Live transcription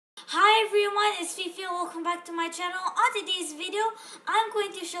it's Fifi and welcome back to my channel. On today's video, I'm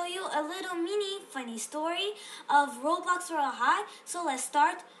going to show you a little mini funny story of Roblox Royale High. So let's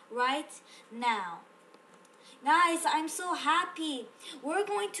start right now. Guys, I'm so happy. We're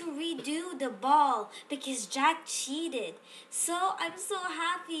going to redo the ball because Jack cheated. So I'm so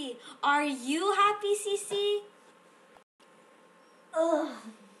happy. Are you happy, Cece? Ugh,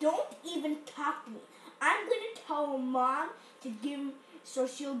 don't even talk to me. I'm gonna tell Mom so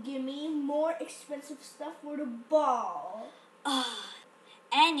she'll give me more expensive stuff for the ball.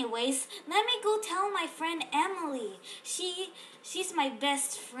 Anyways, let me go tell my friend Emily. She's my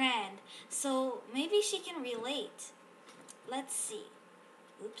best friend, so maybe she can relate. Let's see.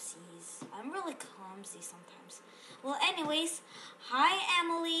 Oopsies. I'm really clumsy sometimes. Well, anyways, hi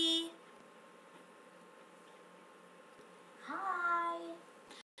Emily. Hi.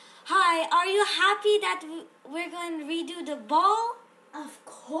 Hi, are you happy that we're going to redo the ball? Of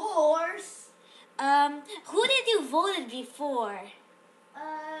course. Who did you voted before?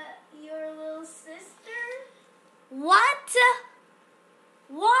 Your little sister? What?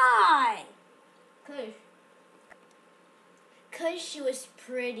 Why? 'Cause she was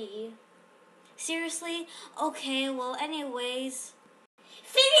pretty. Seriously? Okay, well, anyways.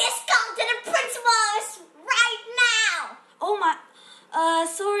 Fifi is called to the principal's right now! Oh my,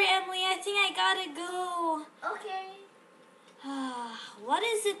 sorry Emily, I think I gotta go. Okay. What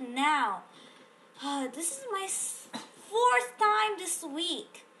is it now? This is my fourth time this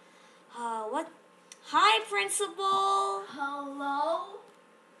week. What? Hi, principal. Hello?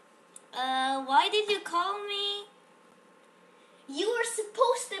 Why did you call me? You were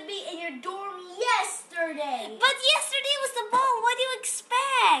supposed to be in your dorm yesterday. But yesterday was the ball. What do you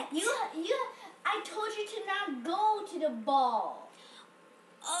expect? I told you to not go to the ball.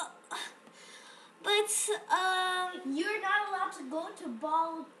 You're not allowed to go to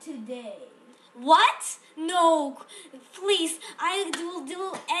ball today. What? No, please. I will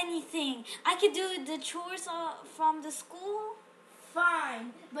do anything. I could do the chores from the school.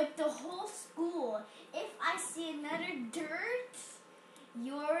 Fine, but the whole school. If I see another dirt,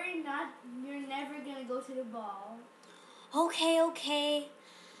 you're never gonna go to the ball. Okay.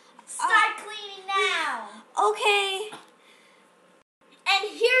 Start cleaning now. Okay. And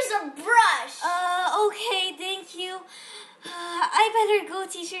here's a brush. Okay, thank you. I better go,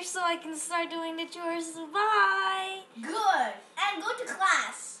 teacher, so I can start doing the chores. Bye. Good. And go to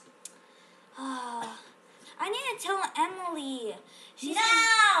class. I need to tell Emily.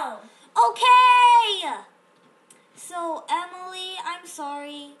 No. Okay. So, Emily, I'm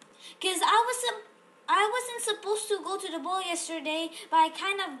sorry. Because I wasn't supposed to go to the ball yesterday, but I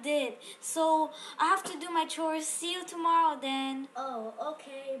kind of did. So, I have to do my chores. See you tomorrow then. Oh,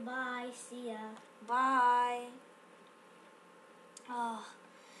 okay. Bye. See ya. Bye.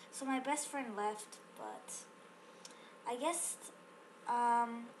 So my best friend left, but I guess,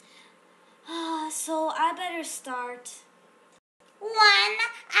 so I better start. 1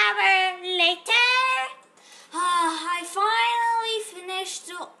 hour later. I finally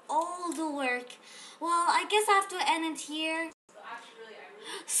finished all the work. Well, I guess I have to end it here.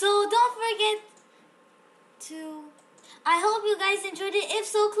 So don't forget to... I hope you guys enjoyed it. If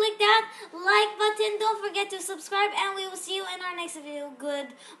so, click that like button. Don't forget to subscribe, and we will see you in our next video.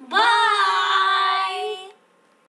 Goodbye.